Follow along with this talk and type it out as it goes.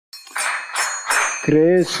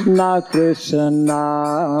Krishna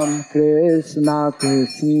Krishna, Krishna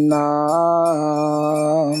Krishna,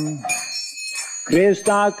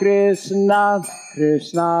 Krishna Krishna,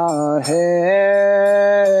 Krishna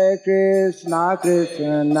Hare Krishna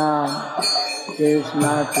Krishna,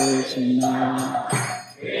 Krishna Krishna,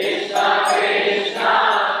 Krishna Krishna,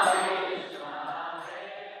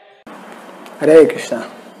 Hare Krishna.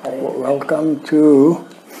 Welcome to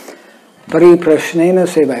Pariprashnena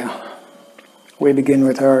Sevaya. We begin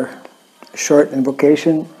with our short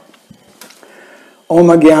invocation. Om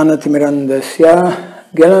Jnana Timirandasya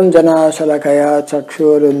Gyananjana Shalakaya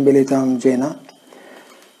Chakshurunbilitam Jena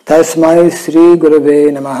Tasmai Sri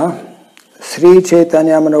Gurave Namaha Sri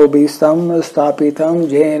Chaitanya Manobhistam Stapitam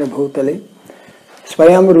Jena Bhutale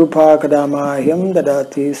Swayam Rupa Kadamahyam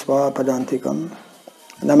Dadati Swapadantikam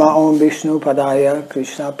Nama Om Vishnu Padaya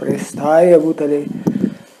Krishna Prestaya Bhutale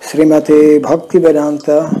Srimate Bhakti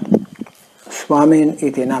Vedanta Swami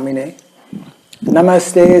iti namine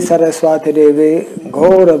Namaste Saraswati Deve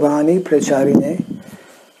Gauravani Pracharine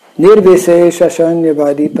Nirvisesha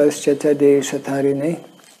Shanyavadi Paschata Deshatarine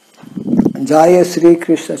Jaya Sri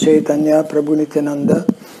Krishna Chaitanya Prabhu Nityananda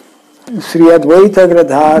Sri Advaita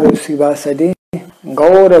Gradhar Sivasadi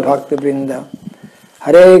Gaura Bhakta Vrinda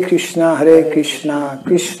Hare Krishna Krishna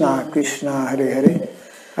Krishna Hare Hare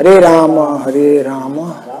Hare Rama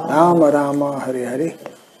Rama Rama Hare Hare.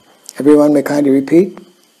 Everyone may kindly repeat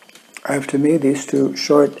after me these two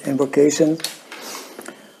short invocations.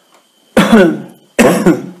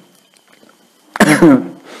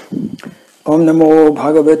 Om Namo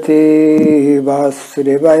Bhagavate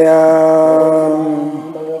Vasudevaya.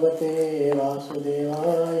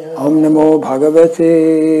 Om Namo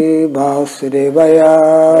Bhagavate Vasudevaya.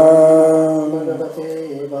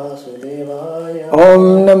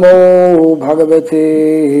 Om Namo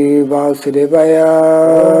Bhagavate Vasudevaya.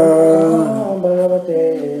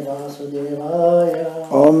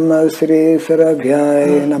 Om Sri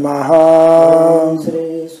Surabhyaya Namaha.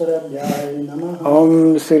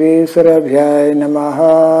 Om Sri Surabhyaya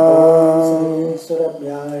Namaha.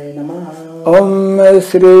 Om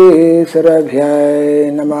Sri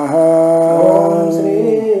Surabhyaya Namaha.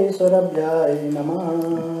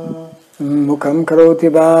 Mukham karoti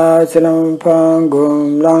vachalam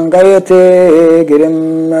pangum langayate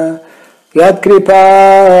girim yat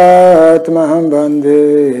kripat maham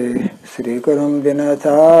bande Sri Gurum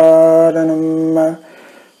Dinataranam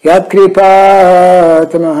yat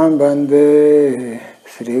kripat maham bande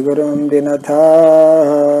Sri Gurum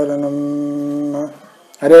Dinataranam.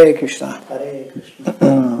 Hare Krishna. Hare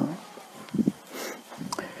Krishna.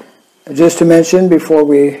 Just to mention before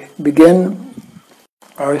we begin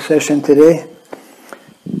our session today,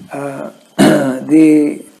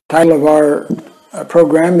 the title of our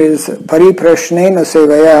program is Pariprashnena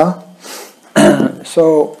Sevaya.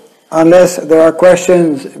 So unless there are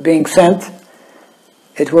questions being sent,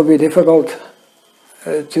 it will be difficult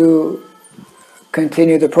to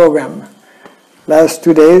continue the program. Last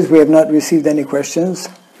 2 days we have not received any questions,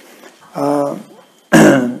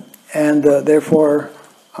 and therefore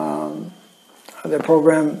the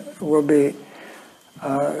program will be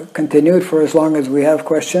continued for as long as we have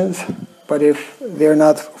questions, but if they're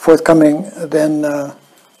not forthcoming, then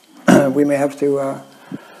we may have to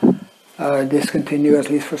discontinue at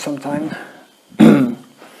least for some time.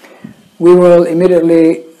 We will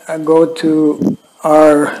immediately go to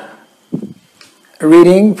our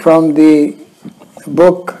reading from the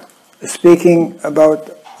book speaking about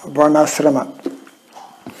Varnasrama.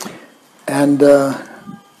 And the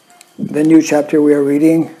new chapter we are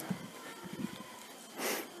reading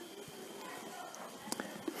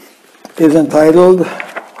is entitled,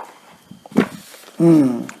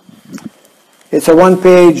 it's a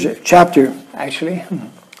one-page chapter, actually,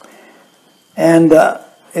 and it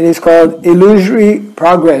is called Illusory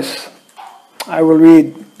Progress. I will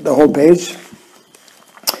read the whole page.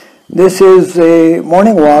 This is a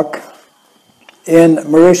morning walk in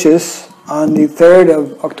Mauritius on the 3rd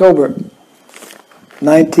of October,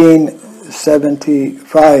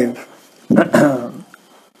 1975.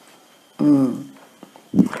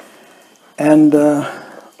 And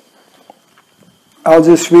I'll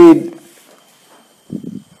just read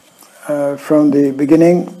from the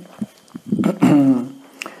beginning.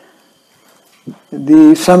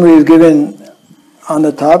 The summary is given on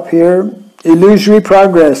the top here. Illusory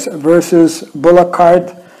progress versus bullock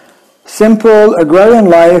cart. Simple agrarian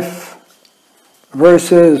life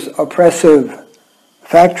versus oppressive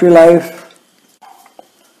factory life.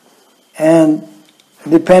 And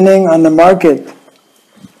depending on the market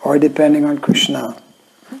or depending on Krishna.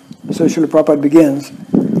 So Srila Prabhupada begins.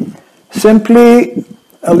 Simply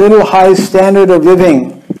a little high standard of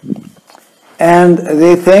living, and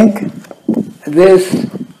they think this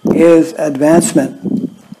is advancement.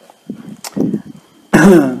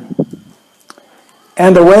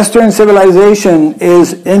 And the Western civilization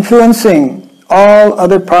is influencing all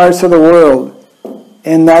other parts of the world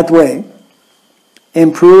in that way.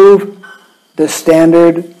 Improve the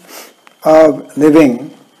standard of living.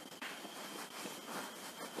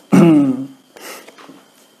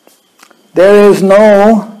 There is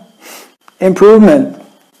no improvement,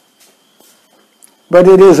 but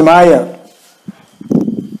it is Maya.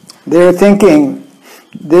 They're thinking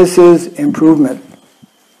this is improvement.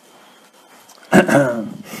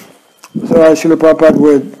 So as Srila Prabhupada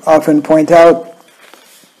would often point out,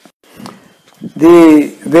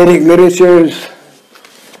 the Vedic literatures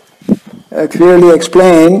clearly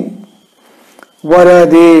explain what are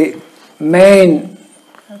the main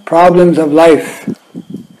problems of life.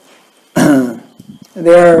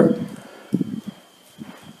 There are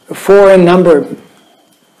 4 in number.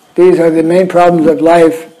 These are the main problems of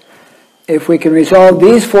life. If we can resolve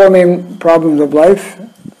these 4 main problems of life,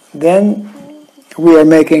 then we are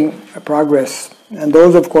making progress. And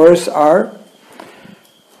those, of course, are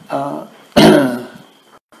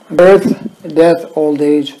birth, death, old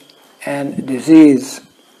age, and disease.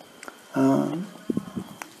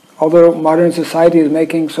 Although modern society is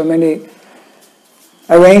making so many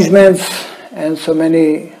arrangements and so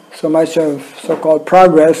much of so-called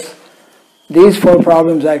progress, these 4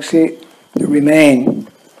 problems actually remain.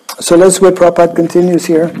 So let's see what Prabhupada continues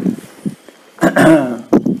here.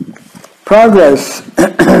 Progress.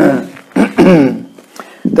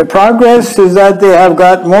 The progress is that they have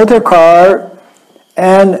got motor car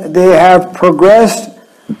and they have progressed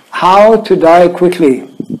how to die quickly.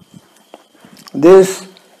 This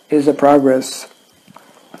is the progress.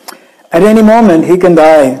 At any moment he can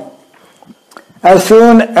die. As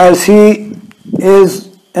soon as he is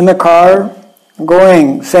in the car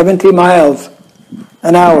going 70 miles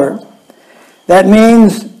an hour, that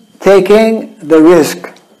means taking the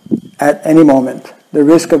risk at any moment, the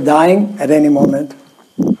risk of dying at any moment.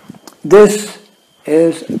 This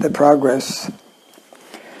is the progress.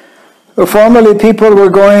 Formerly people were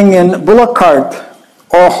going in bullock cart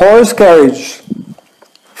or horse carriage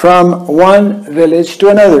from one village to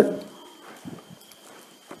another.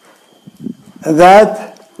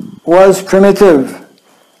 That was primitive.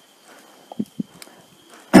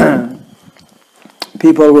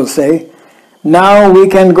 People will say, now we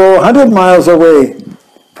can go 100 miles away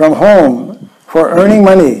from home for earning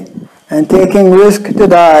money and taking risk to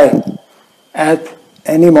die at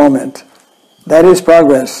any moment. That is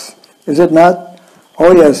progress, is it not?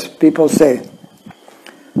 Oh yes, people say.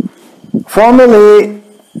 Formerly,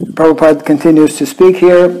 Prabhupada continues to speak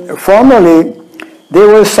here, formerly they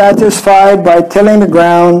were satisfied by tilling the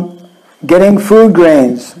ground, getting food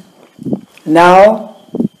grains. Now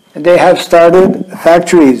they have started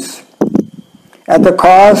factories at the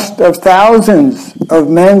cost of thousands of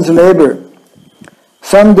men's labor.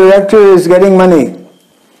 Some director is getting money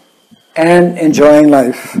and enjoying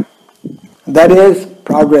life. That is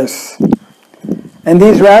progress. And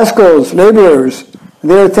these rascals, laborers,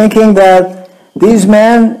 they're thinking that these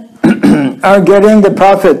men are getting the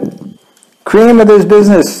profit, cream of this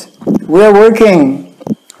business. We're working.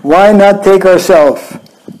 Why not take ourselves?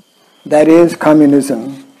 That is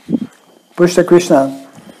communism. Pushta Krishna.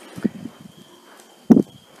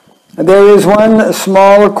 There is one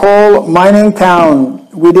small coal mining town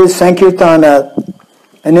we did Sankirtan at,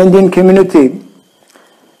 an Indian community,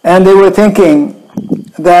 and they were thinking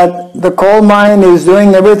that the coal mine is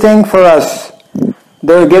doing everything for us.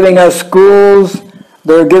 They're giving us schools,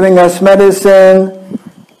 they're giving us medicine,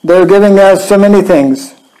 they're giving us so many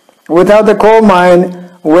things. Without the coal mine,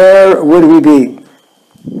 where would we be?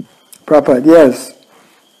 Prabhupada, yes.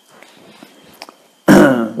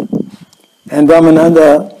 And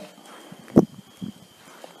Brahmananda,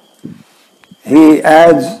 he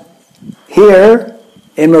adds here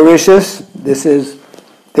in Mauritius, this is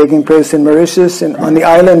taking place in Mauritius, on the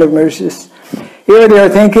island of Mauritius. Here they are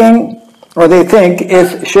thinking, or they think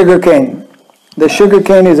it's sugarcane. The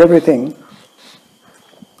sugarcane is everything.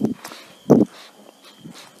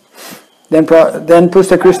 Then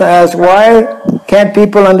Pushta Krishna asks, why can't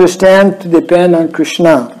people understand to depend on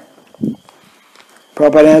Krishna?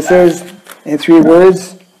 Prabhupada answers in 3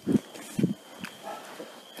 words,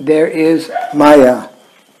 there is Maya,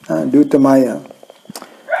 due to Maya.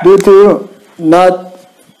 Due to not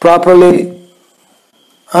properly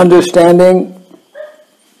understanding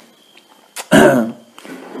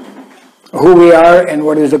who we are and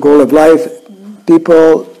what is the goal of life,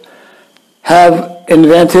 people have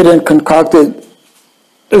invented and concocted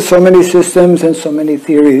there's so many systems and so many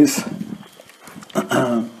theories.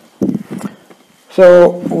 So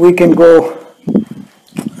we can go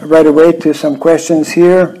right away to some questions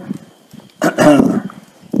here.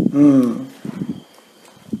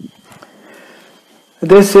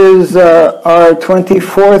 This is our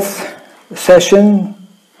 24th session,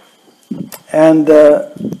 and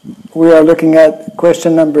we are looking at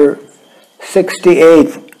question number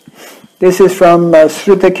 68. This is from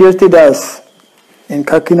Sruta Kirtidas in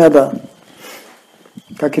Kakinada.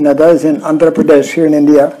 Kakinada is in Andhra Pradesh, here in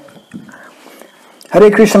India. Hare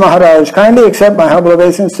Krishna Maharaj, kindly accept my humble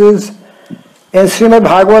obeisances. In Srimad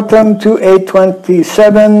Bhagavatam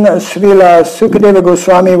 2.8.27, Srila Sukadeva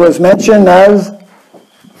Goswami was mentioned as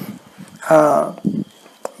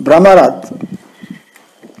Brahmarat,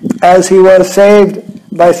 as he was saved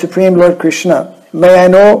by Supreme Lord Krishna. May I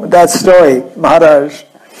know that story, Maharaj?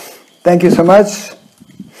 Thank you so much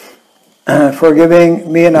for giving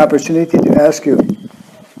me an opportunity to ask you.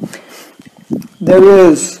 There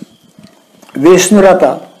is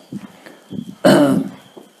Vishnurata.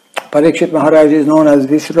 Parikshit Maharaj is known as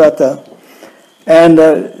Vishnurata, and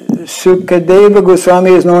Sukadeva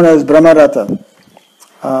Goswami is known as Brahmarata.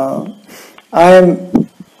 I am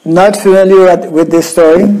not familiar with this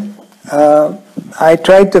story. I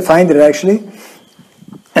tried to find it actually,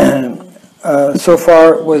 and so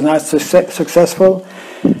far was not successful.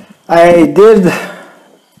 I did,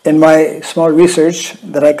 in my small research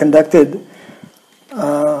that I conducted,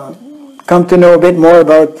 come to know a bit more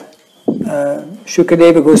about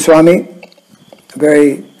Shukadeva Goswami, a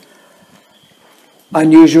very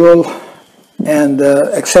unusual and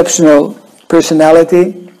exceptional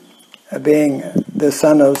personality, being the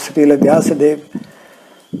son of Srila Vyasadeva,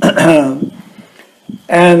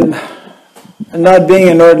 and not being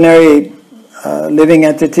an ordinary living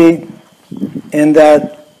entity, in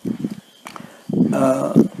that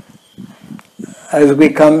as we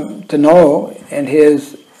come to know, in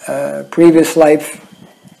his previous life,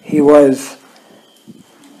 he was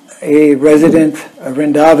a resident of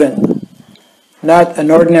Vrindavan, not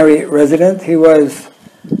an ordinary resident. He was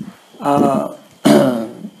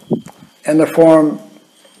in the form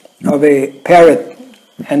of a parrot,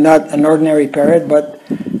 and not an ordinary parrot, but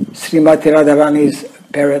Srimati Radharani's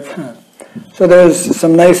parrot. So there's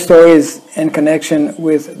some nice stories in connection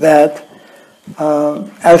with that.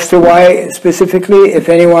 As to why specifically, if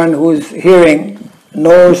anyone who's hearing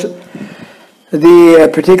knows the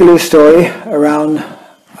particular story around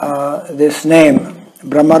this name,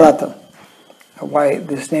 Brahmarata, why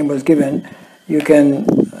this name was given, you can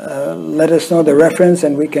let us know the reference,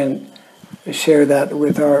 and we can share that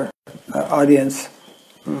with our audience.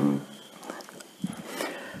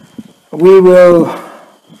 We will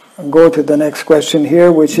go to the next question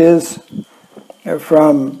here, which is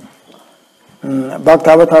from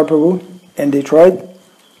Bhaktavatar Prabhu in Detroit.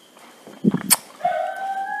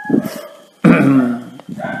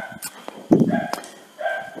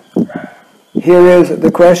 Here is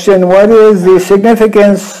the question: what is the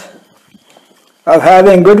significance of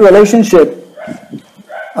having good relationship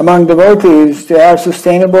among devotees to have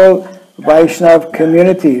sustainable Vaishnava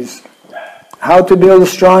communities? How to build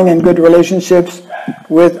strong and good relationships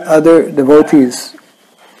with other devotees?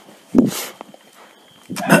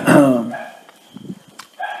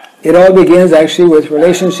 It all begins actually with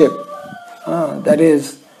relationship. That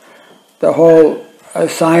is the whole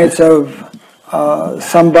science of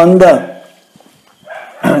Sambandha,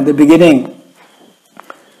 the beginning,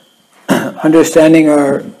 understanding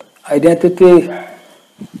our identity,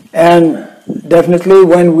 and definitely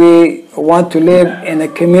when we want to live in a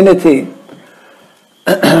community,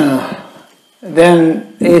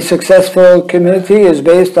 then a successful community is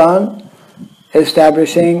based on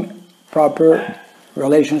establishing proper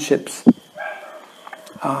relationships.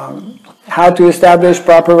 How to establish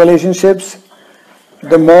proper relationships?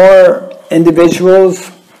 The more individuals,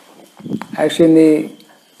 actually in the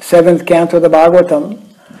 7th canto of the Bhagavatam,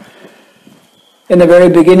 in the very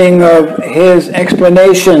beginning of his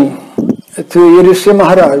explanation to Yudhishthira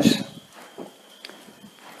Maharaj,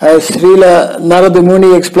 as Srila Narada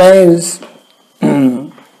Muni explains,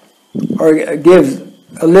 or gives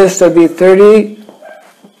a list of the 30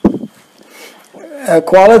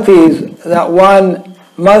 qualities that one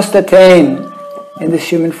must attain in this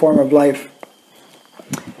human form of life.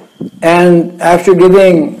 And after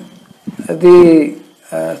giving the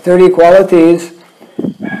 30 qualities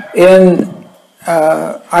in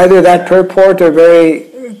either that purport or very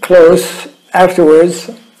close afterwards,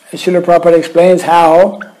 Srila Prabhupada explains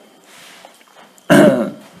how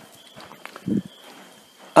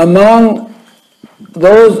amongst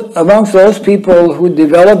those people who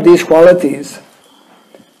develop these qualities,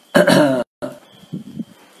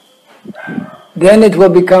 then it will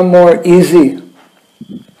become more easy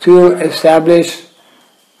to establish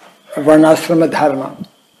varnashrama dharma.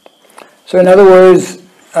 So in other words,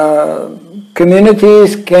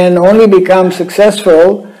 communities can only become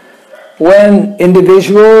successful when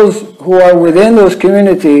individuals who are within those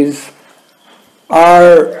communities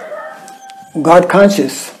are God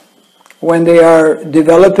conscious, when they are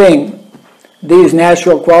developing these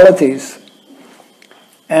natural qualities.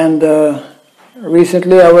 And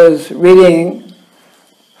recently I was reading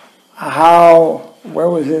how, where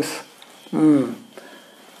was this?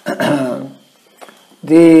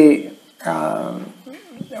 The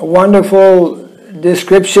wonderful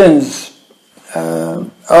descriptions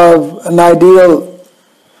of an ideal,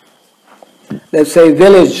 let's say,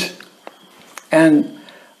 village. And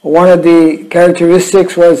one of the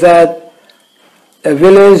characteristics was that a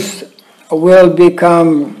village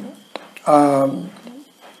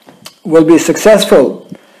will be successful.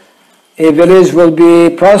 A village will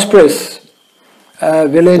be prosperous. A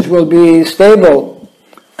village will be stable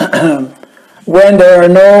when there are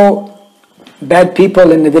no bad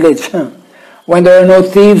people in the village, when there are no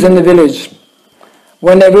thieves in the village,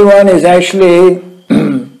 when everyone is actually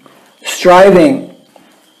striving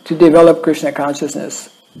to develop Krishna consciousness.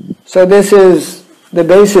 So this is the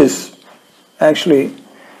basis, actually.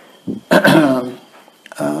 In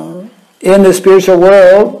the spiritual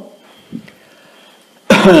world,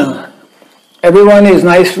 everyone is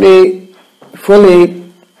nicely, fully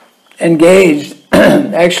engaged,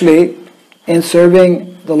 actually, in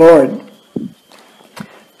serving the Lord.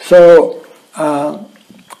 So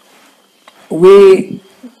we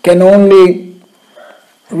can only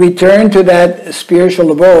return to that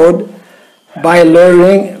spiritual abode by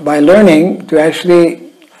learning to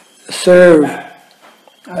actually serve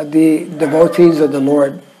the devotees of the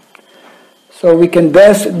Lord. So we can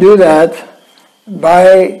best do that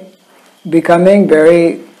by becoming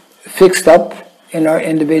very fixed up in our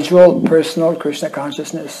individual, personal Krishna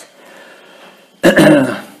consciousness.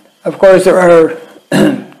 Of course, there are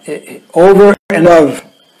over and above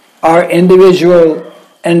our individual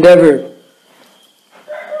endeavor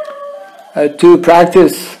to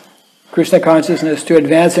practice Krishna consciousness, to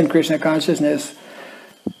advance in Krishna consciousness.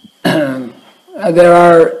 There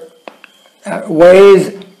are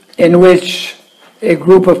ways in which a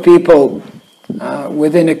group of people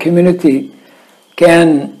within a community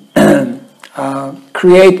can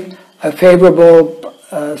create a favorable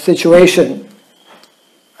situation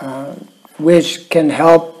which can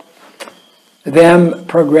help them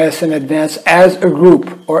progress and advance as a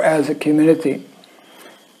group or as a community.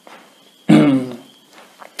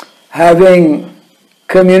 Having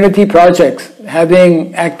community projects,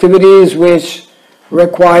 having activities which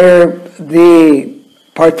require the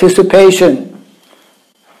participation,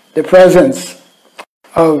 the presence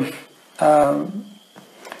of a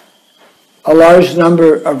large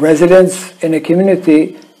number of residents in a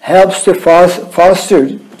community helps to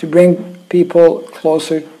foster, to bring people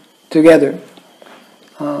closer together.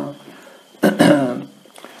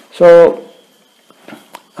 So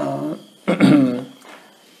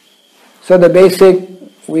the basic,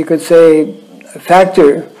 we could say,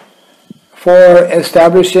 factor for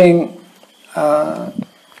establishing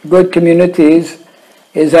good communities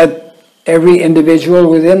is that every individual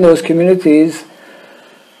within those communities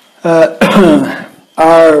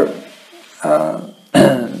are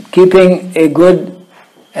keeping a good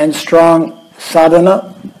and strong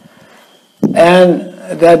sadhana, and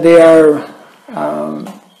that they are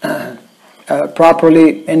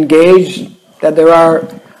properly engaged, that there are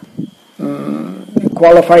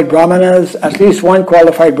qualified brahmanas, at least one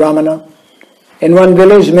qualified brahmana. In one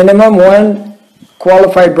village, minimum one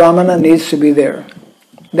qualified brahmana needs to be there.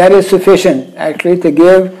 That is sufficient, actually, to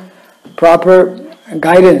give proper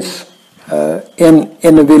guidance in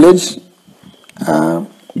the village.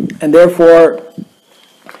 And therefore,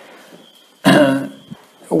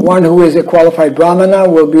 one who is a qualified brahmana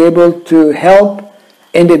will be able to help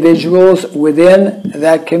individuals within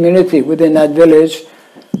that community, within that village,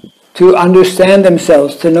 to understand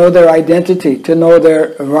themselves, to know their identity, to know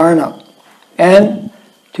their varna, and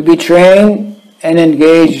to be trained and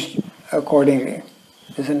engaged accordingly,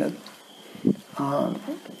 isn't it?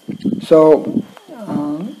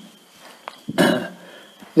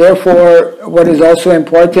 Therefore, what is also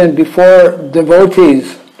important before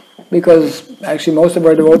devotees, because actually most of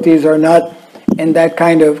our devotees are not in that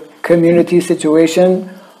kind of community situation,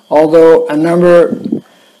 although a number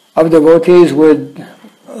of devotees would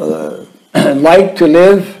like to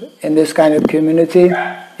live in this kind of community,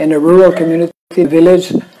 in a rural community,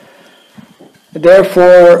 village.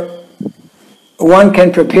 Therefore, one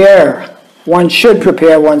should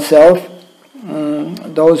prepare oneself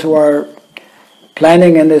those who are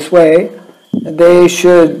planning in this way, they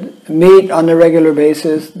should meet on a regular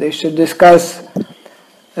basis. They should discuss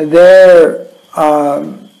their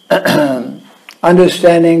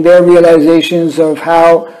understanding, their realizations of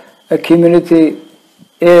how a community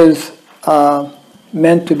is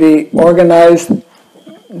meant to be organized.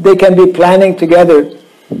 They can be planning together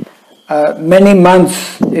many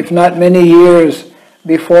months, if not many years,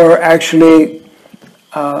 before actually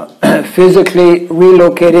physically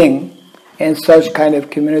relocating in such kind of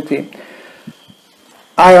community.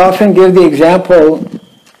 I often give the example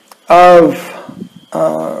of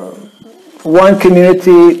one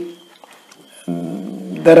community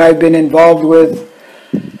that I've been involved with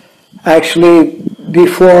actually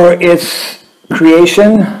before its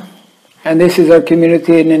creation, and this is our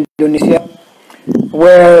community in Indonesia,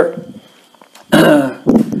 where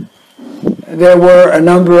there were a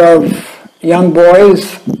number of young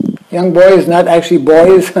boys, not actually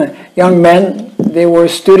boys, young men. They were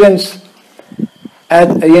students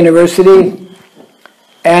at a university,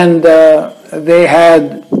 and they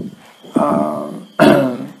had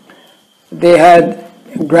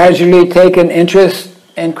gradually taken interest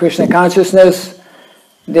in Krishna consciousness.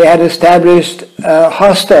 They had established a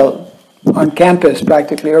hostel on campus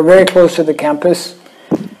practically, or very close to the campus.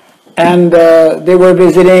 And they were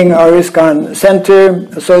visiting our ISKCON center,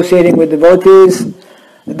 associating with devotees.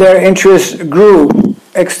 Their interest grew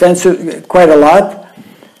quite a lot,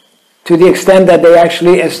 to the extent that they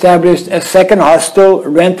actually established a second hostel,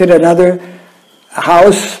 rented another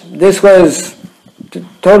house. This was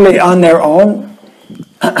totally on their own,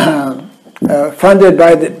 funded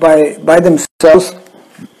by themselves.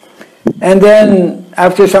 And then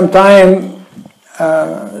after some time,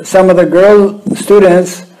 some of the girl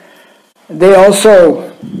students, they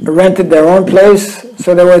also rented their own place.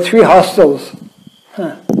 So there were 3 hostels.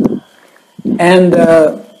 And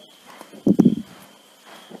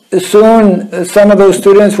soon some of those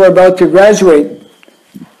students were about to graduate,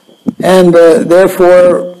 and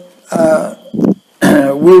therefore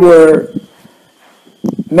we were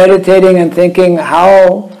meditating and thinking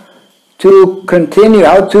how to continue,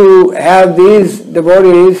 how to have these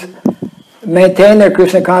devotees maintain their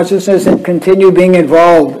Krishna consciousness and continue being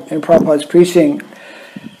involved in Prabhupada's preaching.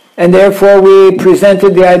 And therefore we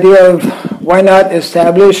presented the idea of why not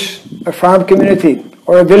establish a farm community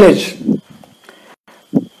or a village.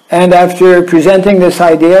 And after presenting this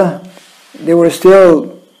idea, they were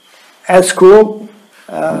still at school,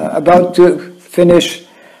 about to finish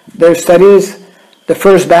their studies, the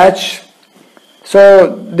first batch.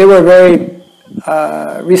 So they were very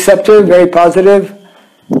receptive, very positive.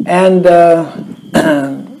 And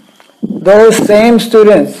those same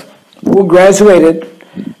students who graduated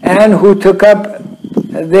and who took up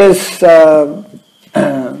this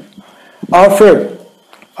offer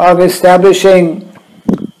of establishing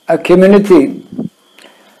a community,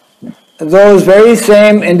 those very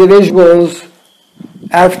same individuals,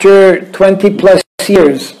 after 20 plus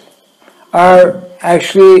years, are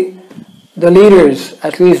actually the leaders,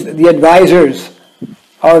 at least the advisors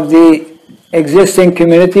of the existing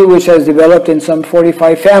community, which has developed in some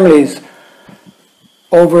 45 families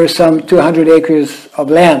over some 200 acres of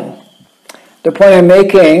land. The point I'm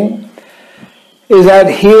making is that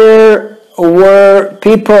here were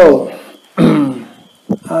people,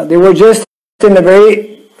 they were just in the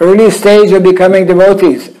very early stage of becoming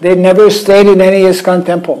devotees. They never stayed in any ISKCON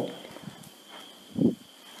temple.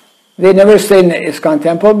 They never stayed in the ISKCON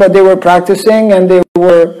temple, but they were practicing and they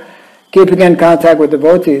were keeping in contact with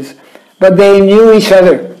devotees. But they knew each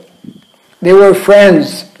other. They were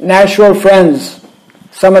friends, natural friends,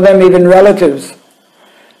 some of them even relatives.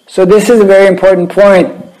 So this is a very important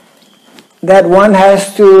point, that one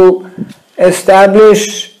has to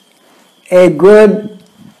establish a good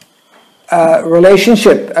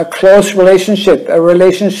relationship, a close relationship, a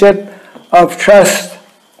relationship of trust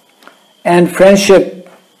and friendship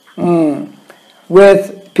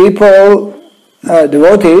with people,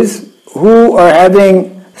 devotees, who are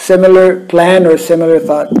having similar plan or similar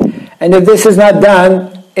thought. And if this is not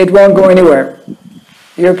done, it won't go anywhere.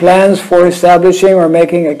 Your plans for establishing or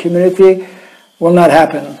making a community will not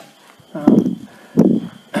happen.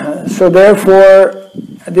 So therefore,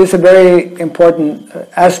 this is a very important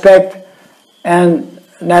aspect, and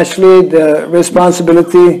naturally the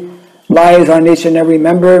responsibility lies on each and every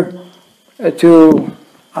member to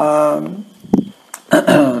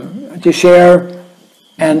share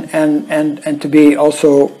and to be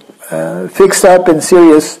also fixed up and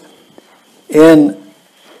serious in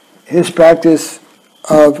his practice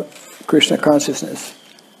of Krishna consciousness.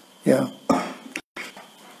 Yeah.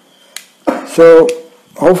 So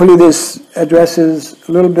hopefully this addresses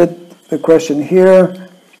a little bit the question here.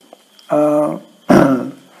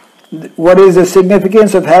 What is the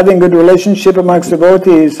significance of having good relationship amongst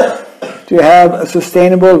devotees to have a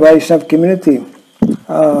sustainable Vaishnava community?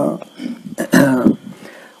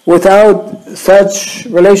 Without such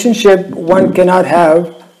relationship, one cannot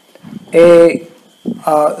have a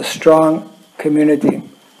strong community.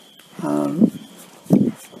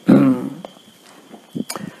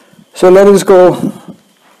 So let us go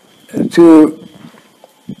to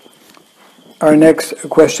our next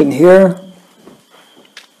question here.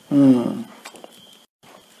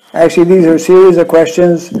 Actually, these are a series of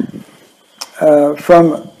questions from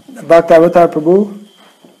Bhaktavatar Prabhu.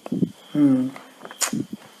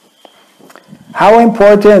 How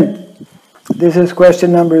important, this is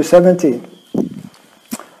question number 70.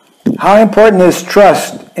 How important is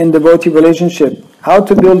trust in devotee relationship? How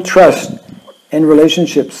to build trust in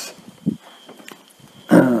relationships?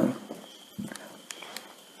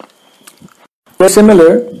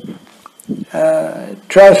 Similar,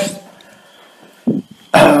 trust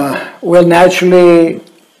will naturally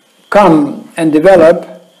come and develop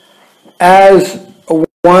as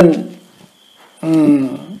one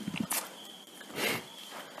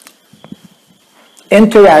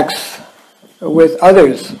interacts with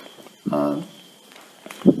others.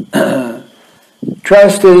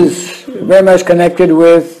 Trust is very much connected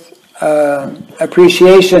with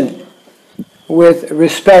appreciation, with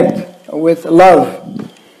respect, with love.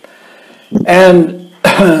 And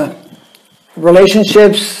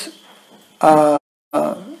relationships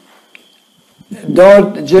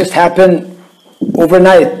don't just happen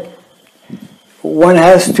overnight. One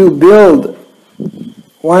has to build,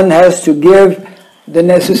 one has to give the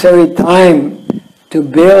necessary time to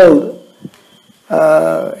build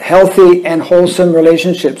healthy and wholesome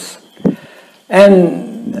relationships. And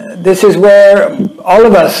this is where all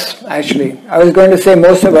of us, actually, I was going to say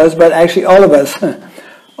most of us, but actually all of us,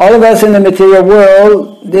 all of us in the material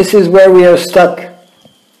world, this is where we are stuck.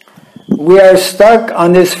 We are stuck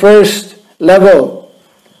on this first level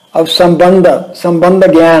of sambandha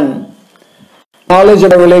gyan, knowledge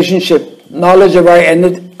of our relationship, knowledge of our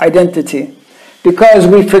identity, because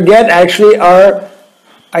we forget actually our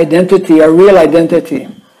identity, our real identity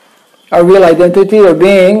of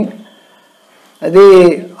being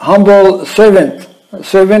the humble servant,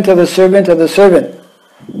 servant of the servant of the servant.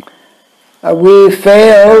 We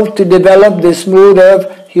fail to develop this mood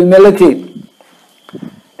of humility,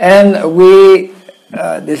 and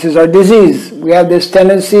this is our disease. We have this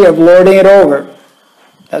tendency of lording it over.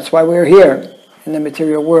 That's why we're here in the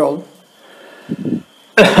material world.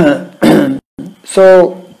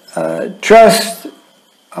 So trust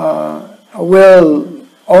will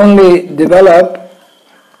only develop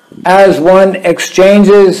as one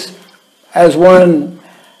exchanges, as one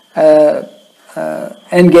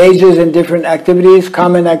engages in different activities,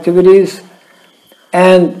 common activities,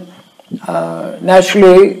 and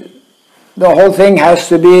naturally the whole thing has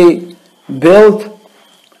to be built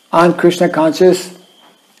on Krishna conscious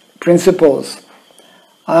principles,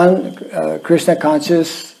 on Krishna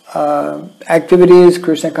conscious activities,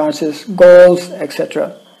 Krishna conscious goals,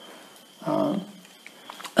 etc.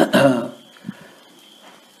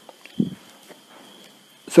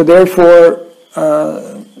 So therefore,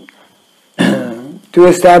 to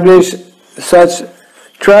establish such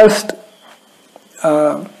trust,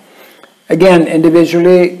 again,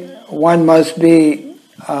 individually, one must be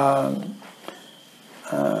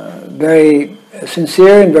very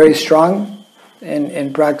sincere and very strong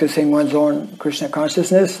in practicing one's own Krishna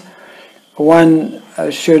consciousness. One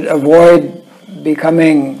should avoid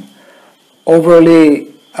becoming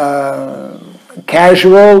overly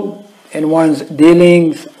casual in one's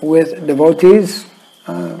dealings with devotees.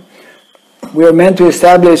 We are meant to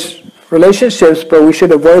establish relationships, but we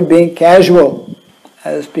should avoid being casual,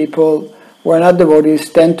 as people who are not devotees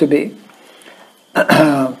tend to be.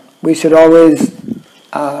 We should always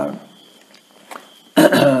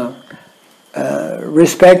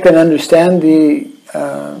respect and understand the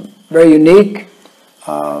very unique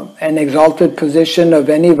and exalted position of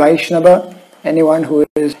any Vaishnava, anyone who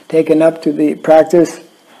is taken up to the practice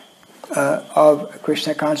of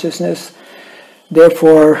Krishna consciousness.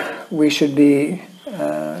 Therefore, we should be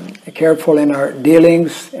careful in our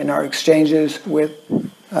dealings, in our exchanges with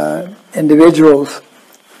individuals.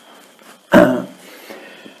 It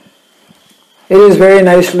is very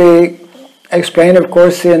nicely explained, of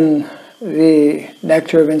course, in the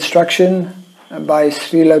Nectar of Instruction by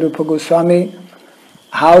Srila Rupa Goswami,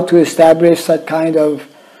 how to establish that kind of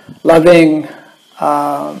loving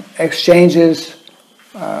exchanges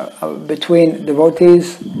between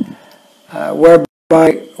devotees, whereby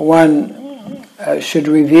one should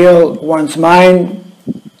reveal one's mind,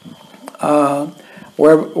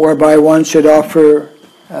 whereby one should offer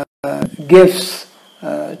gifts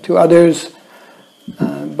to others.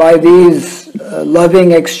 By these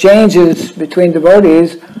loving exchanges between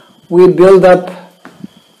devotees, we build up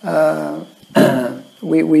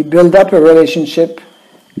we build up a relationship,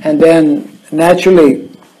 and then naturally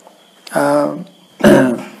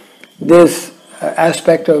this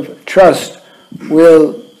aspect of trust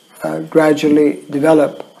will gradually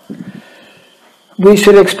develop. We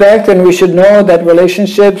should expect and we should know that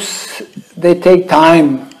relationships, they take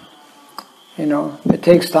time. It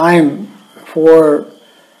takes time for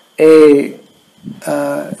a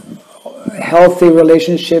healthy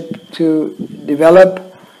relationship to develop,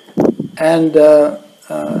 and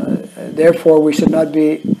therefore we should not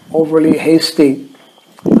be overly hasty.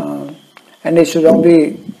 And it should all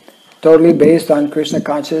be totally based on Krishna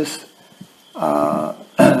conscious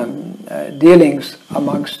dealings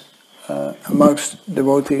amongst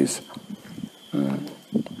devotees.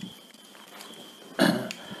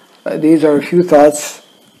 These are a few thoughts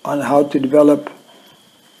on how to develop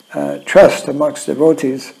trust amongst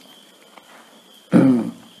devotees.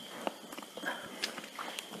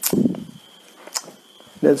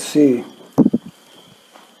 Let's see.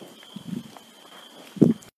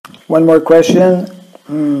 One more question.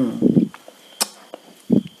 In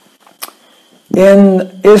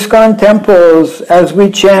ISKCON temples, as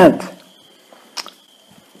we chant,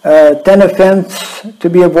 10 offenses to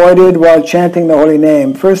be avoided while chanting the holy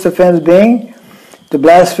name. First offense being to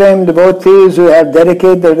blaspheme devotees who have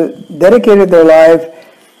dedicated their life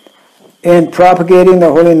in propagating the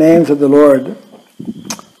holy names of the Lord.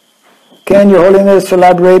 Can Your Holiness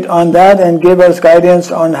elaborate on that and give us guidance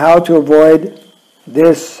on how to avoid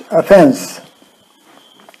this offense?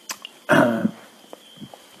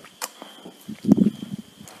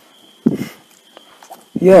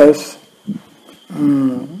 Yes.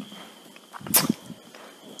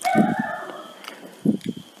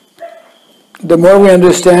 The more we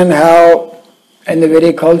understand how in the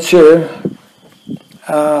Vedic culture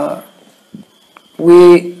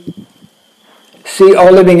we see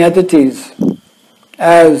all living entities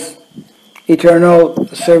as eternal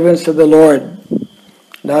servants of the Lord,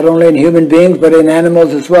 not only in human beings but in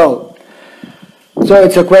animals as well. So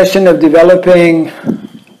it's a question of developing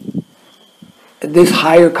this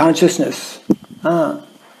higher consciousness.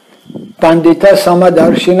 Pandita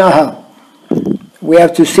Samadarshinaha. We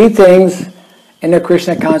have to see things in a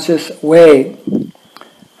Krishna conscious way.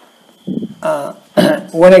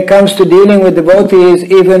 When it comes to dealing with devotees,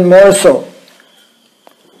 even more so.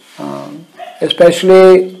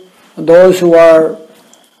 Especially those who are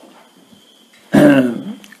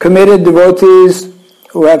committed devotees,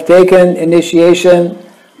 who have taken initiation,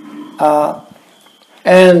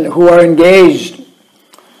 and who are engaged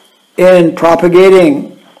in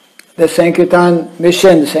propagating the Sankirtan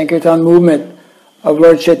mission, the Sankirtan movement of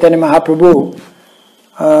Lord Chaitanya Mahaprabhu.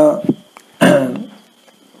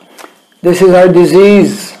 This is our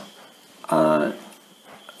disease.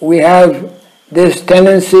 We have this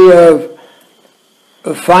tendency of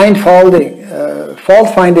fault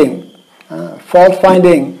finding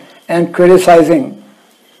and criticizing.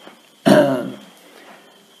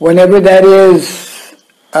 Whenever that is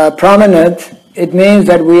prominent, it means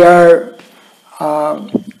that we are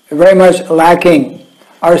very much lacking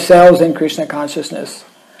ourselves in Krishna consciousness.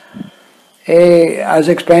 As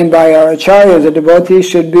explained by our acharyas, the devotee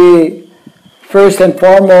should be first and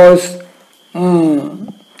foremost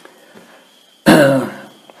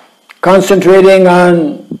concentrating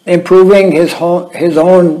on improving his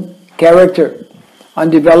own character, on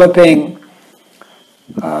developing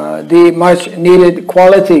the much needed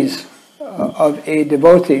qualities of a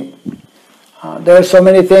devotee. There are so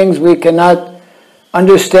many things we cannot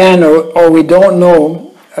understand or we don't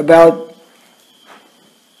know about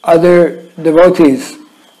other devotees.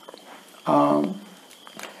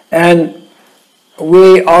 And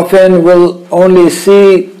we often will only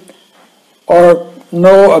see or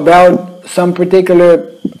know about some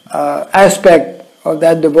particular aspect of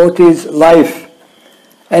that devotee's life.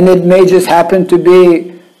 And it may just happen to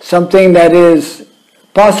be something that is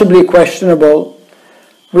possibly questionable.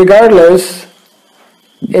 Regardless,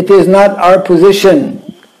 it is not our position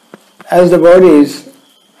as devotees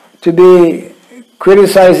to be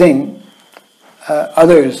criticizing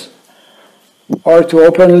others, or to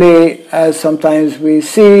openly, as sometimes we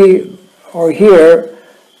see or hear,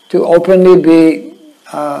 to openly be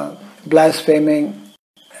blaspheming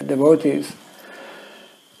devotees.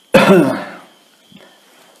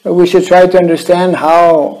 But we should try to understand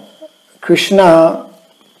how Krishna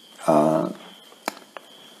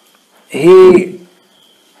he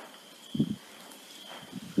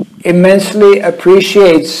immensely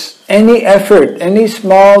appreciates any effort, any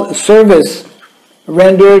small service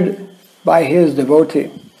rendered by his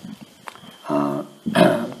devotee.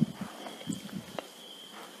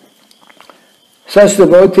 Such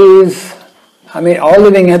devotees, all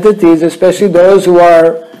living entities, especially those who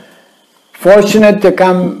are fortunate to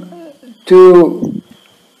come to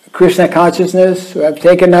Krishna consciousness, who have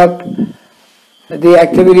taken up the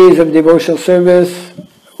activities of devotional service,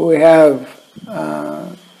 who have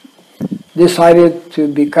decided to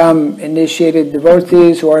become initiated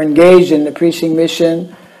devotees, who are engaged in the preaching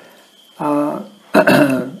mission.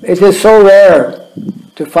 It is so rare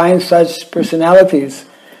to find such personalities,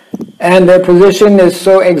 and their position is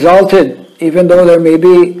so exalted, even though there may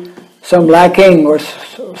be some lacking or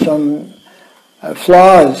some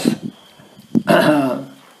flaws.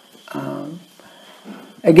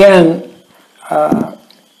 Again,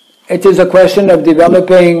 it is a question of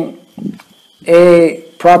developing a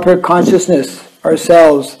proper consciousness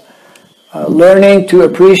ourselves, learning to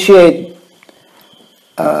appreciate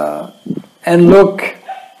and look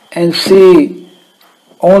and see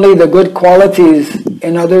only the good qualities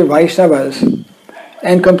in other Vaishnavas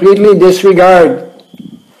and completely disregard,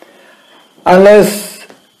 unless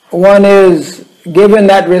one is given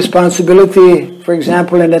that responsibility, for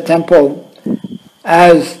example in a temple,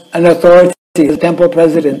 as an authority, the temple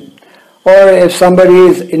president, or if somebody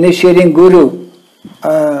is initiating guru,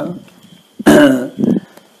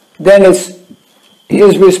 then it's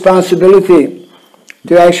his responsibility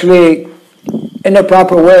to actually, in a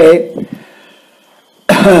proper way,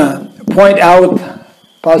 point out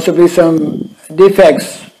possibly some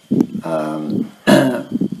defects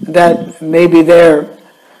that may be there.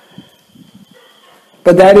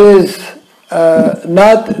 But that is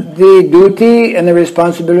not the duty and the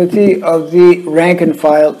responsibility of the rank and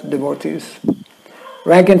file devotees.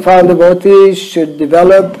 Rank and file devotees should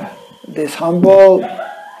develop this humble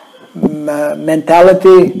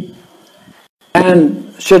mentality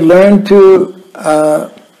and should learn to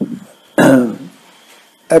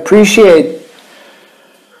appreciate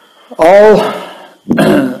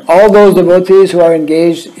all those devotees who are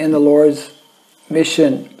engaged in the Lord's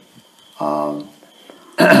mission,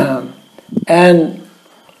 and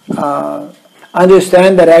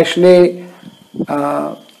understand that actually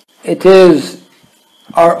it is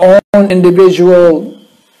our own individual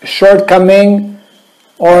shortcoming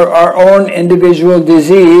or our own individual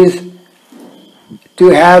disease to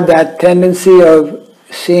have that tendency of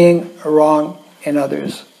seeing wrong in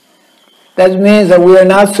others. That means that we are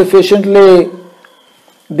not sufficiently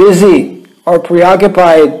busy or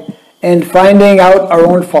preoccupied in finding out our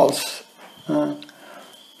own faults.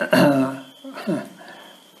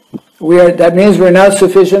 That means we're not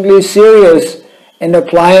sufficiently serious in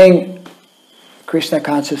applying Krishna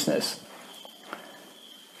consciousness.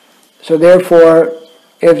 So therefore,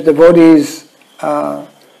 if devotees are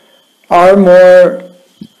more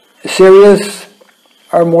serious,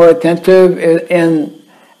 are more attentive in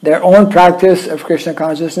their own practice of Krishna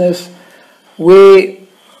consciousness, we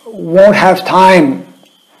won't have time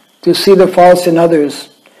to see the faults in others.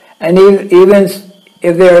 And even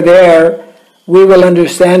if they're there, we will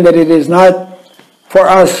understand that it is not for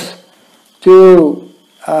us to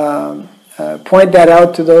point that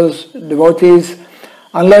out to those devotees,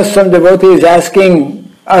 unless some devotee is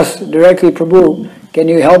asking us directly, Prabhu, can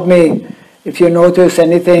you help me if you notice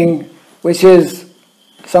anything, which is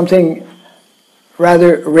something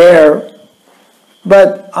rather rare,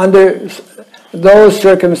 but under those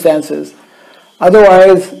circumstances.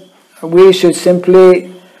 Otherwise, we should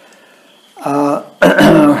simply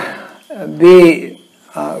be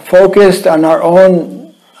focused on our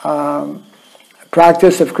own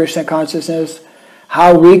practice of Krishna consciousness,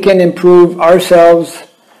 how we can improve ourselves,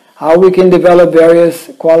 how we can develop various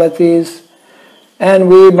qualities, and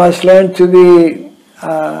we must learn to be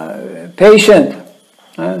patient.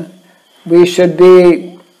 We should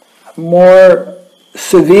be more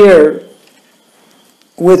severe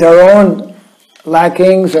with our own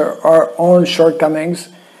lackings or our own shortcomings,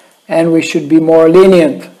 and we should be more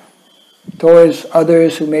lenient towards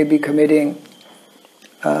others who may be committing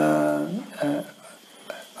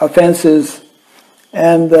offenses.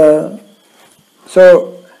 And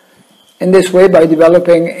so in this way, by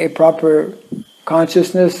developing a proper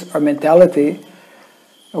consciousness or mentality,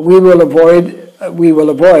 we will avoid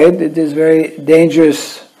this very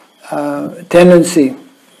dangerous tendency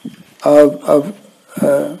of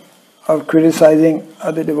criticizing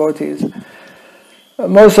other devotees.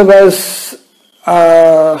 Most of us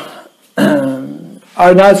are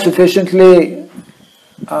not sufficiently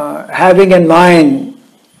having in mind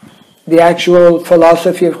the actual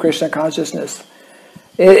philosophy of Krishna consciousness.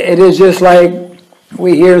 It is just like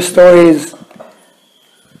we hear stories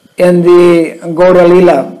in the Gaura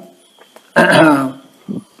Leela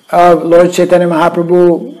of Lord Chaitanya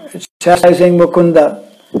Mahaprabhu chastising Mukunda.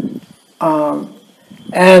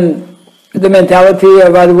 And the mentality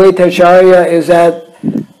of Advaita Acharya is that,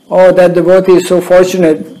 oh, that devotee is so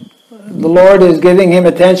fortunate. The Lord is giving him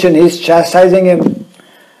attention, he's chastising him.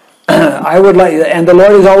 I would like, and the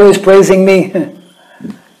Lord is always praising me.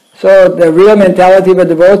 So the real mentality of a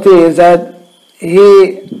devotee is that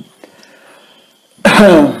he,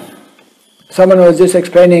 someone was just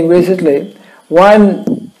explaining recently,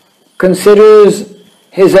 one considers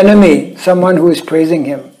his enemy someone who is praising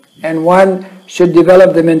him, and one should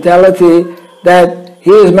develop the mentality that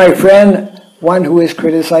he is my friend, one who is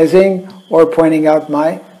criticizing or pointing out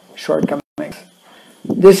my shortcomings.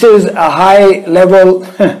 This is a high level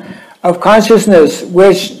of consciousness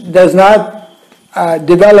which does not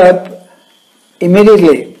develop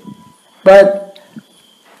immediately, but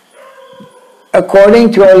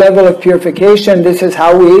according to our level of purification, this is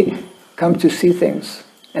how we come to see things.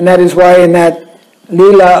 And that is why in that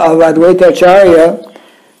Leela of Advaita Acharya,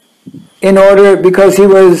 because he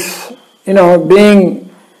was, he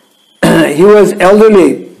was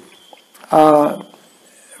elderly,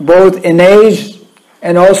 both in age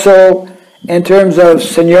and also in terms of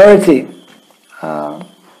seniority.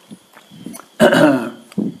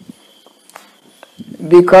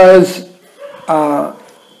 Because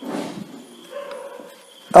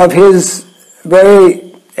of his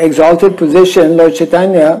very exalted position, Lord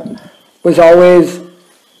Chaitanya was always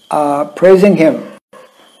praising him.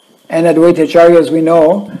 And Advaita Acharya, as we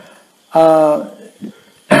know,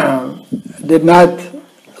 did not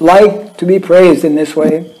like to be praised in this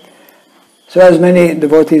way. So as many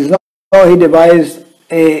devotees know, he devised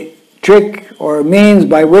a trick or means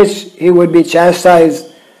by which he would be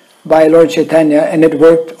chastised by Lord Chaitanya, and it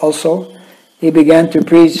worked also. He began to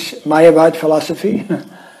preach Mayavad philosophy,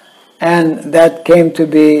 and that came to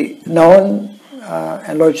be known,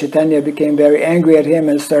 and Lord Chaitanya became very angry at him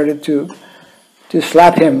and started to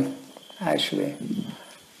slap him, actually.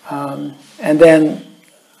 And then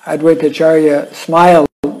Advaita Acharya smiled,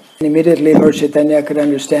 and immediately Lord Chaitanya could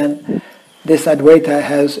understand, this Advaita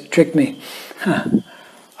has tricked me.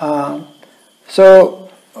 So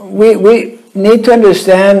we need to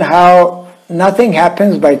understand how nothing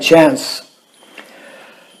happens by chance.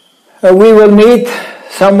 We will meet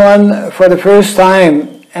someone for the first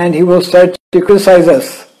time and he will start to criticize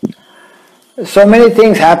us. So many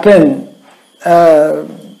things happen either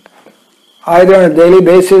on a daily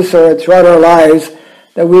basis or throughout our lives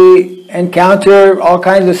that we encounter all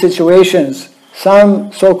kinds of situations,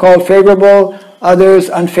 some so-called favorable, others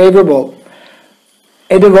unfavorable.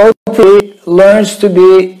 A devotee learns to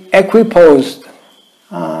be equiposed.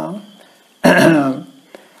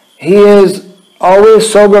 He is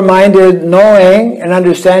always sober-minded, knowing and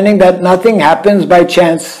understanding that nothing happens by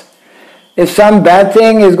chance. If some bad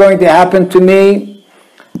thing is going to happen to me,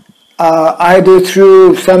 either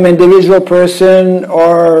through some individual person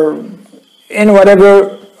or in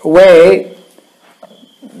whatever way,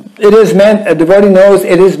 it is meant, a devotee knows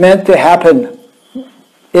it is meant to happen.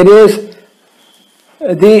 It is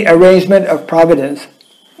the arrangement of providence.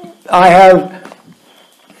 I have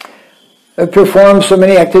performed so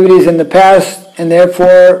many activities in the past, and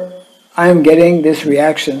therefore I am getting this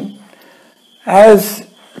reaction. As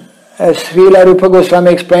Srila Rupa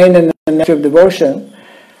Goswami explained in the Nature of Devotion,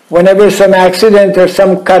 whenever some accident or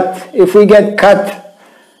some cut, if we get cut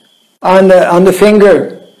on the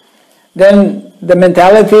finger, then the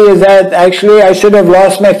mentality is that actually I should have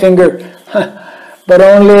lost my finger, but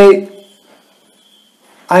only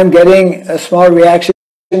I'm getting a small reaction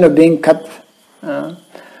of being cut.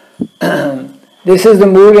 This is the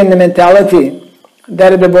mood and the mentality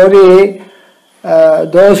that a devotee,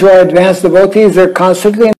 those who are advanced devotees, they're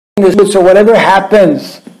constantly in this mood. So whatever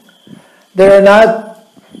happens, they're not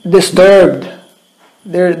disturbed.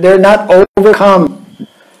 They're not overcome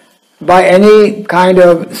by any kind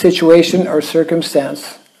of situation or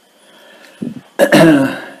circumstance.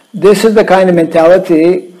 This is the kind of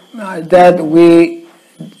mentality that we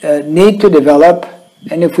need to develop,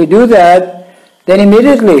 and if we do that, then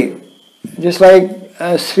immediately, just like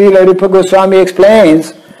Srila Rupa Goswami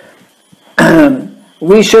explains,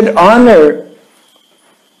 we should honor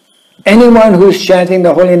anyone who's chanting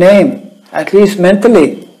the holy name, at least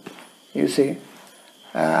mentally, you see.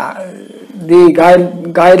 The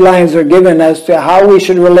guidelines are given as to how we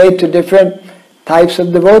should relate to different types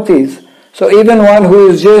of devotees. So even one who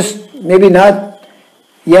is just maybe not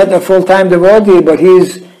yet a full-time devotee, but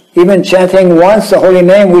he's even chanting once the holy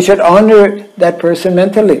name, we should honor that person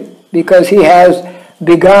mentally, because he has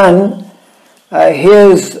begun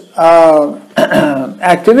his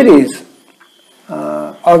activities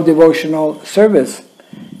of devotional service.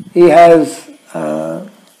 He has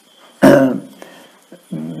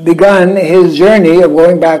begun his journey of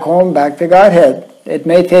going back home, back to Godhead. It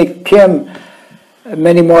may take him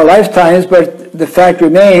many more lifetimes, but the fact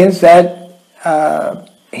remains that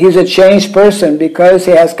he's a changed person because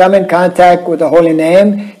he has come in contact with the holy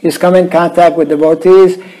name, he's come in contact with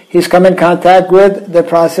devotees, he's come in contact with the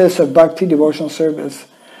process of bhakti, devotional service.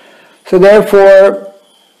 So therefore,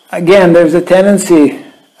 again, there's a tendency,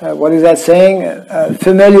 what is that saying?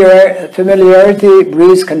 Familiarity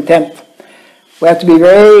breeds contempt. We have to be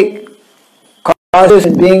very cautious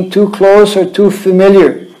in being too close or too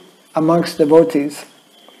familiar amongst devotees.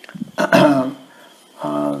 And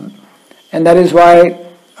that is why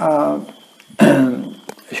Srila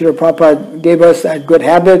Prabhupada gave us that good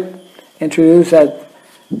habit, introduced that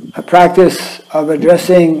a practice of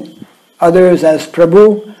addressing others as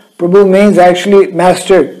Prabhu. Prabhu means actually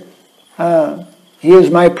master. He is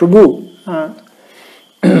my Prabhu.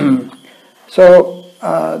 So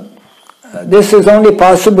this is only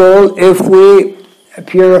possible if we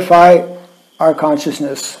purify our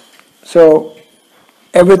consciousness. So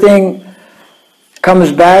everything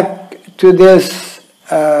comes back to this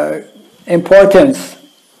importance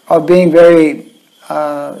of being very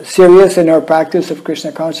serious in our practice of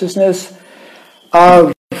Krishna consciousness,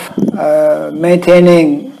 of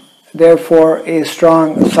maintaining therefore a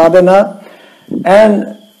strong sadhana,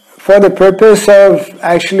 and for the purpose of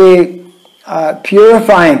actually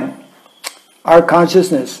purifying our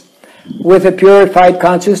consciousness. With a purified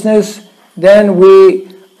consciousness, then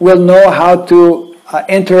we will know how to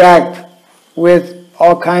interact with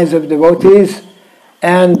all kinds of devotees,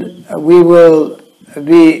 and we will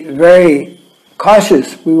be very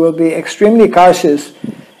cautious. We will be extremely cautious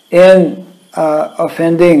in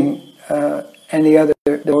offending any other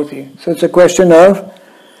devotee. So it's a question of,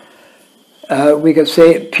 we could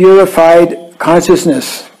say, purified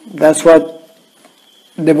consciousness. That's what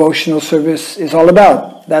devotional service is all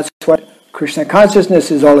about. That's what Krishna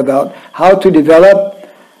consciousness is all about. How to develop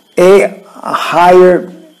a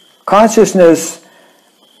higher consciousness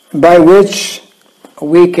by which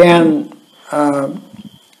we can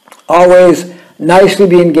always nicely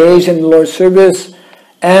be engaged in the Lord's service,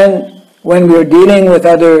 and when we are dealing with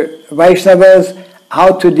other Vaishnavas,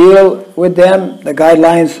 how to deal with them. The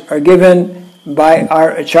guidelines are given by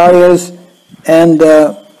our acharyas, and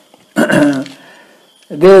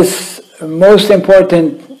this most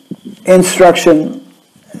important instruction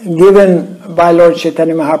given by Lord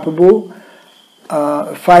Chaitanya Mahaprabhu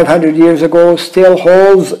 500 years ago still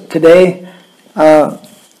holds today.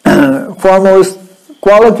 Foremost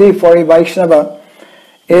quality for a Vaishnava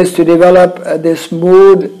is to develop this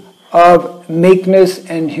mood of meekness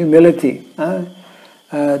and humility.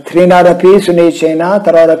 Trinarapi sunechena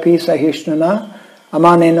tararapi sahishnuna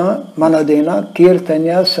amanena manadena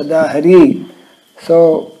kirtanya sadahari.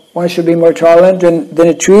 So one should be more tolerant than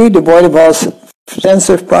a tree, devoid of all sense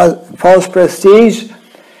of false prestige,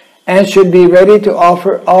 and should be ready to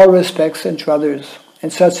offer all respects unto others.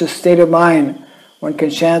 In such a state of mind, one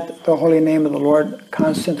can chant the holy name of the Lord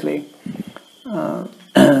constantly.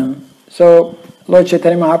 So, Lord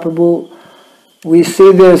Chaitanya Mahaprabhu, we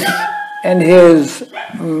see this in his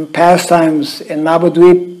pastimes in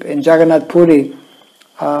Navadvip, in Jagannath Puri.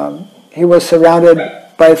 He was surrounded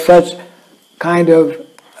by such kind of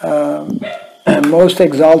most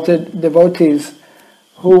exalted devotees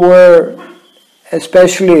who were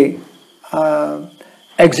especially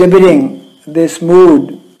exhibiting this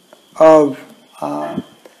mood of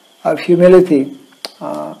humility,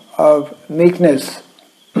 of meekness,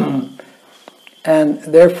 and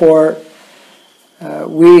therefore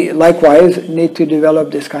we likewise need to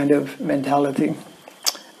develop this kind of mentality.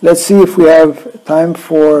 Let's see if we have time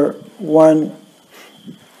for one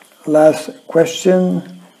last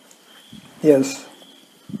question. Yes.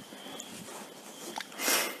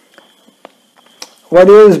 What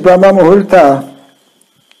is Brahma Muhurta?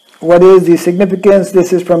 What is the significance?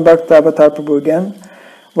 This is from Bhakta Avatar Prabhu again.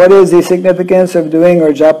 What is the significance of doing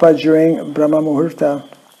or japa during Brahma Muhurta?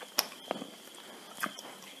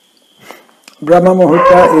 Brahma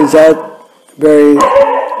Muhurta is that very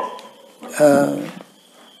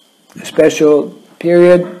special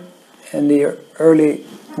period in the early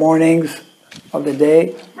mornings of the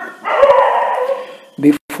day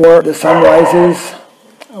before the sun rises,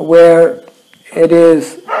 where it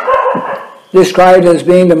is described as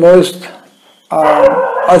being the most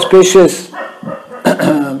auspicious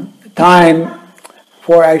time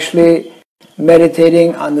for actually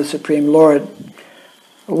meditating on the Supreme Lord.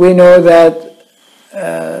 We know that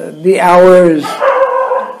the hours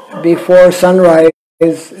before sunrise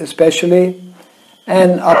especially,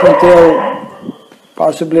 and up until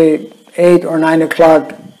possibly 8 or 9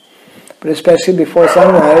 o'clock, but especially before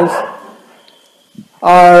sunrise,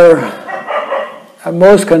 are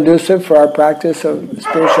most conducive for our practice of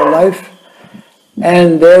spiritual life,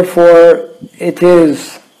 and therefore it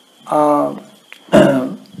is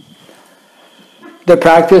the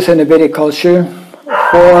practice in the Vedic culture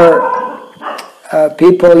for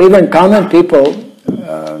people, even common people,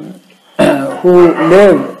 who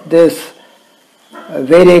live this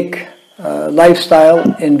Vedic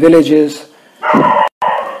lifestyle in villages,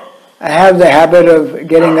 have the habit of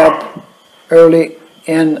getting up early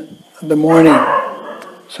in the morning.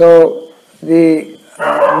 So the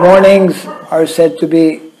mornings are said to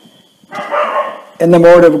be in the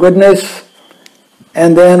mode of goodness,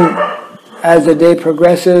 and then as the day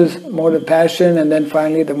progresses, mode of passion, and then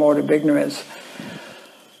finally the mode of ignorance.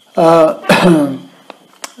 The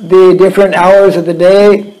different hours of the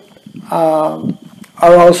day are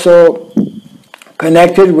also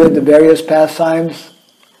connected with the various pastimes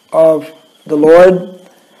of the Lord.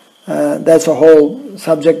 That's a whole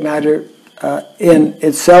subject matter in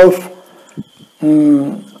itself.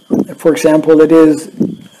 For example, it is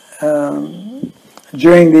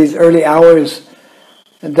during these early hours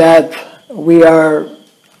that we are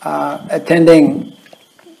attending,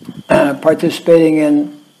 participating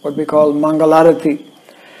in what we call Mangalarati.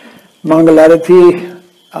 Mangalarati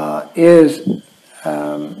is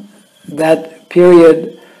that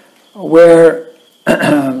period where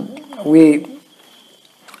we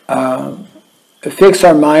fix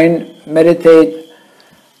our mind, meditate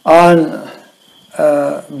on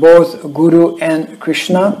both Guru and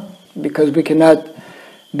Krishna, because we cannot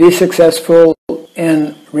be successful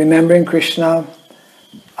in remembering Krishna,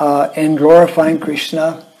 in glorifying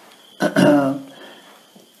Krishna,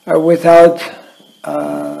 without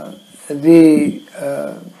the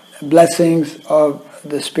blessings of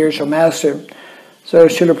the spiritual master. So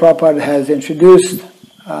Srila Prabhupada has introduced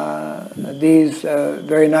these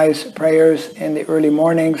very nice prayers in the early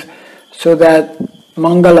mornings, so that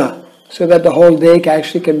Mangala, so that the whole day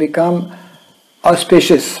actually can become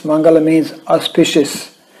auspicious. Mangala means auspicious.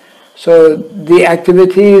 So the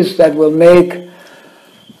activities that will make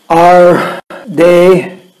our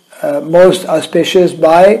day most auspicious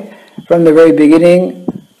by, from the very beginning,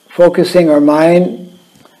 focusing our mind,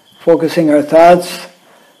 focusing our thoughts,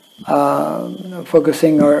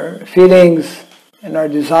 focusing our feelings and our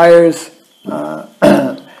desires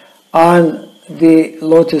on the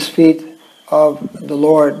lotus feet of the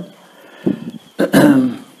Lord.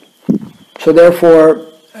 So therefore,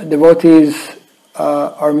 devotees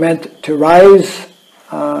are meant to rise.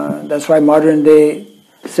 That's why modern day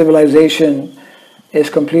civilization is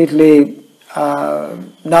completely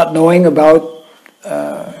not knowing about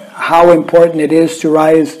how important it is to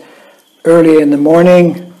rise early in the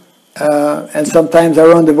morning. And sometimes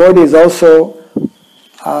our own devotees also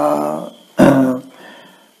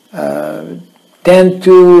tend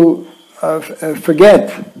to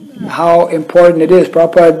forget how important it is.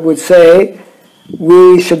 Prabhupada would say,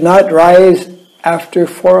 we should not rise after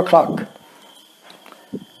 4 o'clock.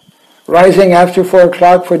 Rising after 4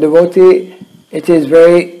 o'clock for devotee, it is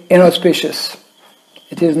very inauspicious.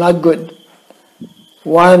 It is not good.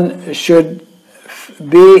 One should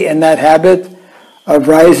be in that habit of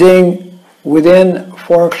rising within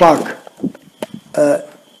 4 o'clock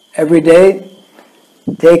every day,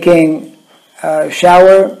 taking a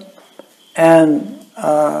shower and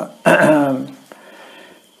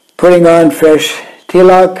putting on fresh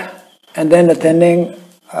tilak, and then attending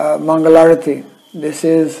Mangalarati. This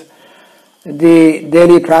is the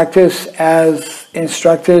daily practice as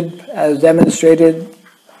instructed, as demonstrated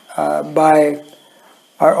by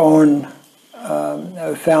our own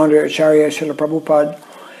founder, Acharya Srila Prabhupada.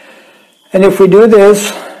 And if we do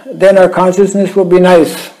this, then our consciousness will be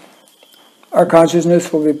nice. Our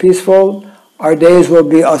consciousness will be peaceful. Our days will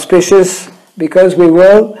be auspicious, because we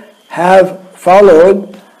will have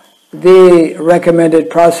followed the recommended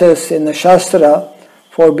process in the Shastra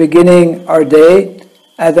for beginning our day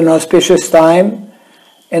at an auspicious time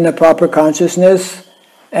in the proper consciousness.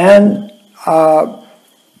 And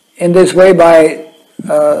in this way, by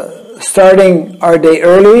starting our day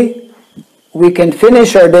early, we can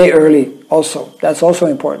finish our day early also. That's also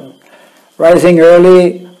important. Rising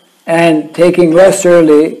early and taking rest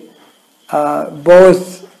early,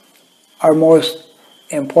 both are most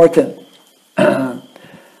important.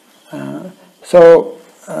 So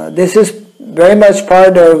this is very much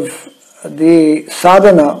part of the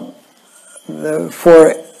sadhana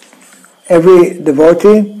for every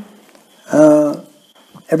devotee.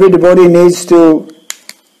 Every devotee needs to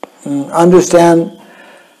understand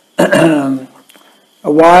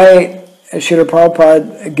why Srila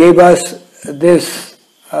Prabhupada gave us this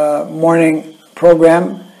morning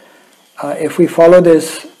program. If we follow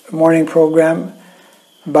this morning program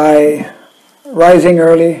by rising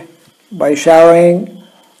early, by showering,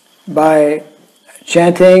 by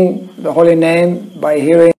chanting the holy name, by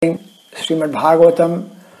hearing Srimad Bhagavatam,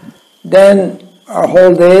 then our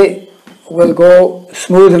whole day will go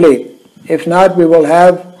smoothly. If not, we will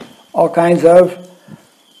have all kinds of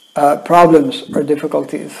problems or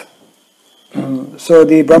difficulties. So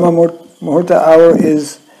the Brahma Muhurta hour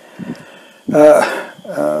is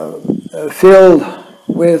filled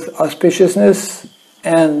with auspiciousness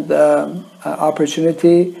and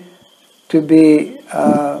opportunity to be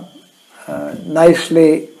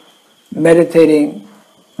nicely meditating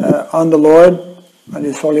on the Lord, on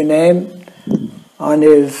His holy name, on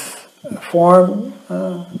His form,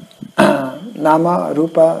 Nama,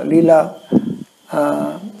 Rupa, Lila,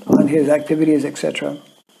 on His activities, etc.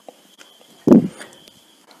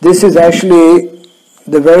 This is actually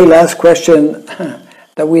the very last question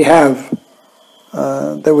that we have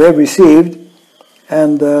received,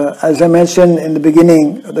 and as I mentioned in the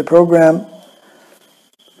beginning of the program,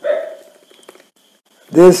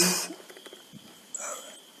 these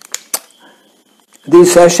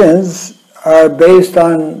sessions are based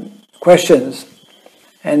on questions,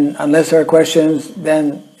 and unless there are questions,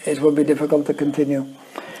 then it will be difficult to continue.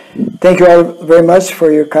 Thank you all very much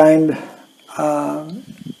for your kind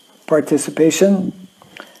participation.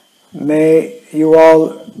 May you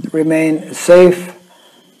all remain safe,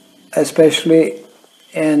 especially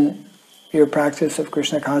in your practice of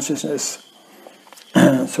Krishna consciousness.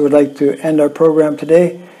 So we'd like to end our program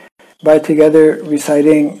today by together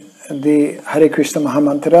reciting the Hare Krishna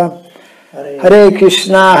Mahamantra. Hare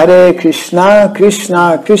Krishna, Krishna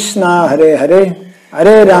Krishna, Hare Hare,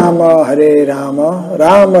 Hare Rama,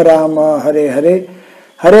 Rama Rama, Hare Hare,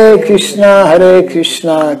 Hare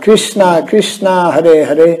Krishna, Krishna Krishna, Hare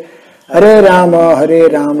Hare, Hare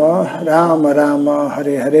Rama, Rama Rama,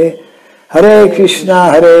 Hare Hare, Hare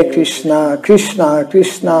Krishna, Krishna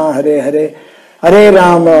Krishna, Hare Hare, Hare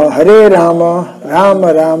Rama,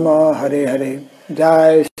 Rama Rama, Hare Hare.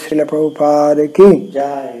 Jai Srila Prabhupada ki,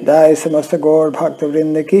 Jai Samasta Gaur Bhakta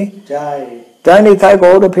Vrinda ki, Jai Nitai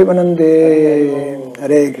Gaur Pivanande,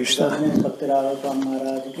 Hare Krishna.